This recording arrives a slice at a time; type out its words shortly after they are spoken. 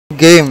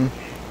game.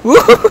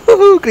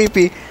 Woohoo!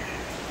 Creepy.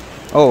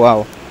 Oh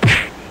wow.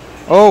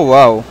 Oh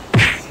wow.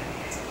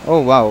 Oh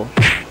wow.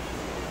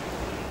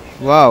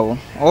 Wow.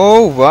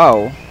 Oh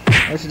wow.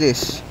 What's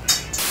this?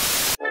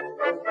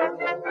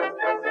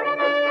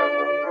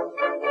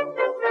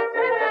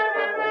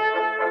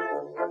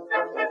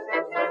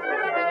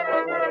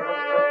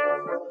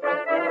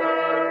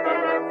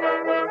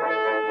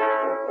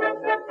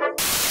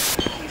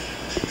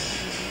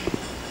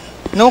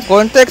 No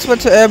context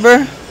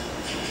whatsoever.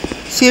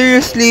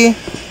 Seriously?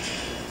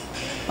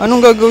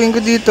 Anong gagawin ko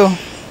dito?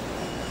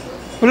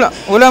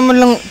 Wala man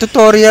lang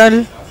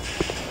tutorial.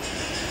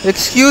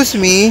 Excuse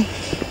me.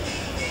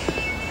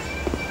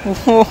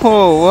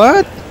 Oh,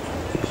 what?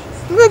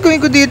 Anong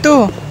gagawin ko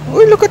dito?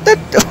 Oh, look at that.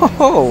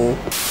 Oh.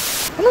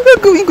 Anong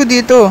gagawin ko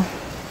dito?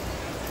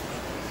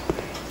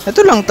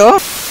 Ito lang to?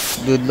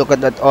 Dude, look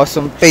at that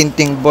awesome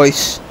painting,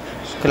 boys.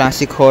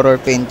 Classic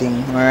horror painting.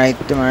 Am I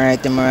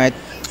right?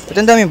 Ba't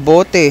ang daming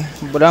bote?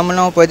 Wala man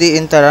lang ako pwede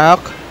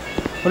interact.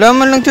 Wala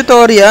man lang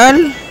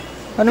tutorial.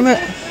 Ano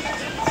may...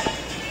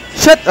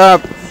 Shut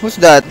up! Who's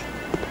that?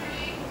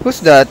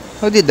 Who's that?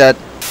 Who did that?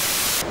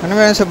 Ano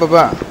meron sa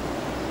baba?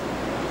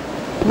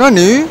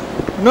 Nani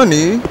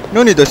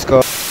desu ka?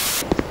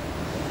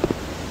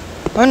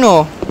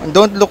 Ano?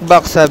 Don't look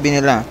back sabi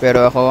nila.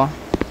 Pero ako...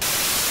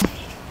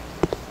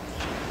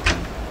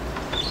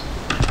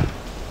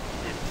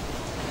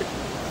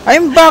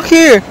 I'm back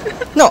here!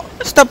 No!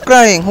 Stop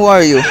crying! Who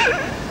are you?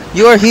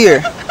 You are here!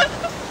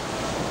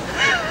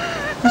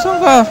 Nasaan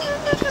ka?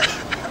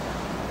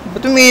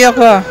 Ba't umiiyak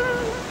ka?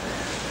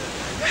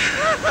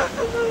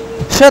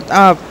 Shut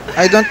up!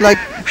 I don't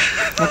like...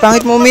 Ang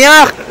pangit mo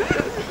umiyak!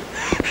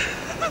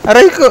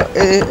 Aray ko!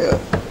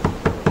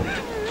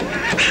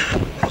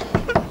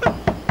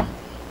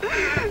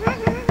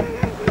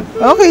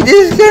 Okay,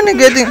 this is kinda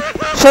getting...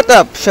 Shut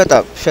up!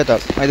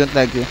 I don't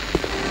like you.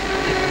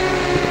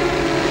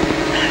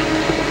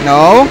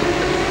 No?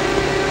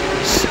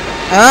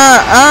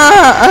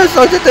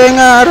 Sakit sa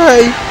tenga,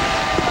 aray.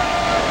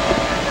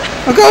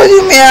 Huwag ka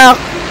umiyak.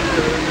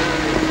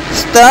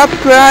 Stop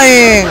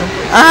crying.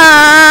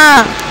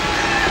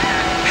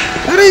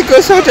 Aray ko,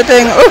 sakit sa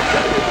tenga. Oh!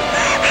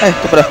 Ay,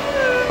 ito pala.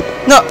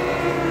 No!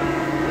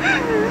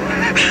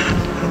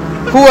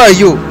 Who are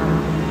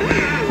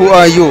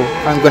you?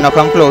 I'm gonna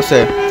come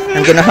closer.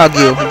 I'm gonna hug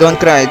you. Don't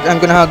cry.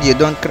 I'm gonna hug you.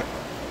 Don't cry.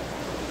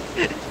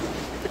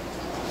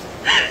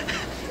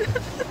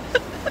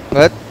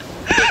 What?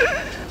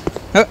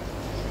 Huh?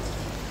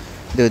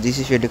 Dude,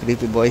 this is really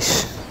creepy,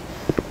 boys.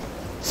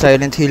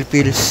 Silent Hill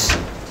pills.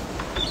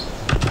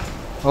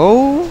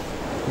 Oh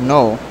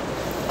no.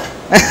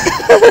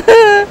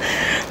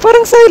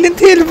 Parang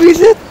Silent Hill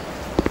visit.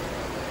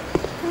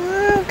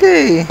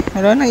 Okay,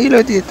 wala nang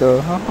ilaw dito.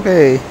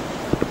 Okay.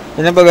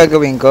 Yan ang ba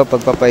gagawin ko?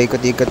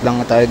 Pagpapaikot-ikot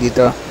lang tayo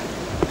dito.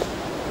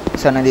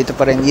 Sana dito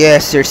pa rin.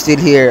 Yes, you're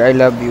still here. I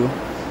love you.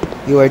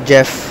 You are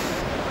Jeff.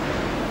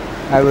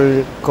 I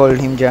will call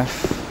him Jeff.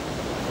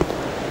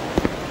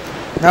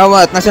 Now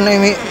what? Nasaan na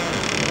yung...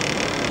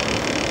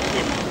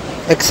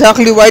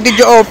 Exactly, why did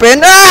you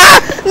open?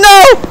 No!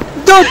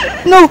 Don't!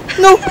 No!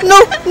 Don't!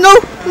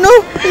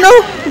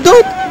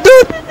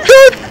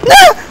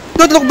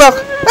 Don't look back!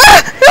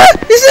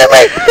 He's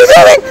coming! He's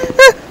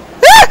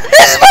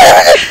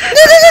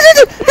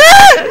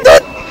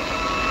Don't!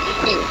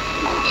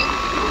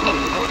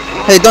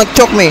 Hey, don't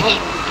choke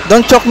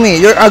me!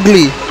 You're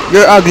ugly,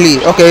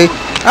 okay?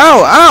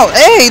 Ow!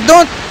 Hey,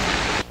 don't!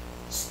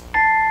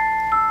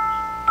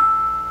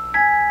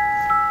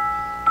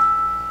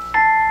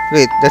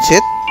 Wait, that's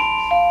it?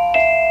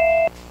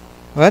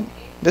 What?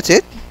 That's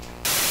it?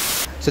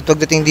 So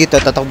pagdating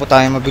dito, tatakbo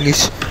tayo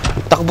mabilis.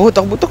 Takbo.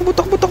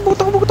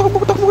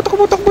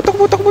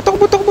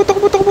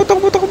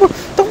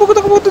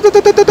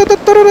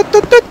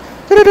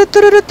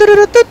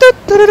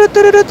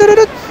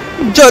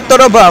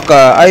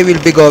 Jotorabaka, I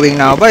will be going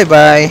now.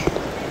 Bye-bye.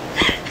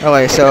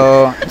 Okay,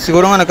 so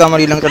siguro nga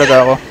nagkamali lang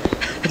talaga ako.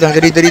 Ito,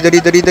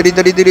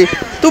 dali.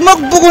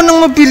 Tumakbo ko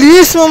ng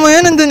mabilis.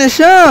 Mamaya nandun na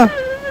siya.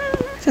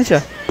 Saan siya?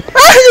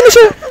 Yun na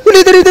siya.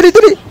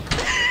 Dali.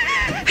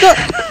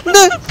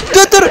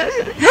 Jotor.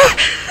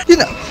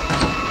 Yun na.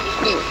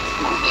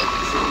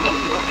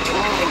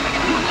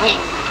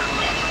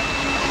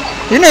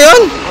 Yun na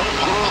yun.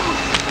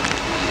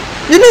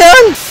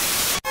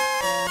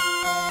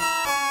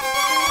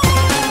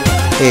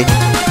 Hey,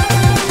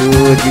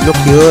 dude, you look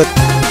cute.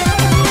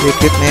 You're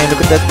cute, man.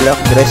 Look at that black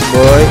dress,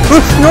 boy.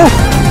 Oof, no!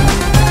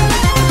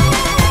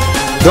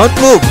 Don't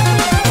move!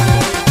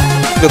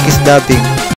 Look, he's dabbing.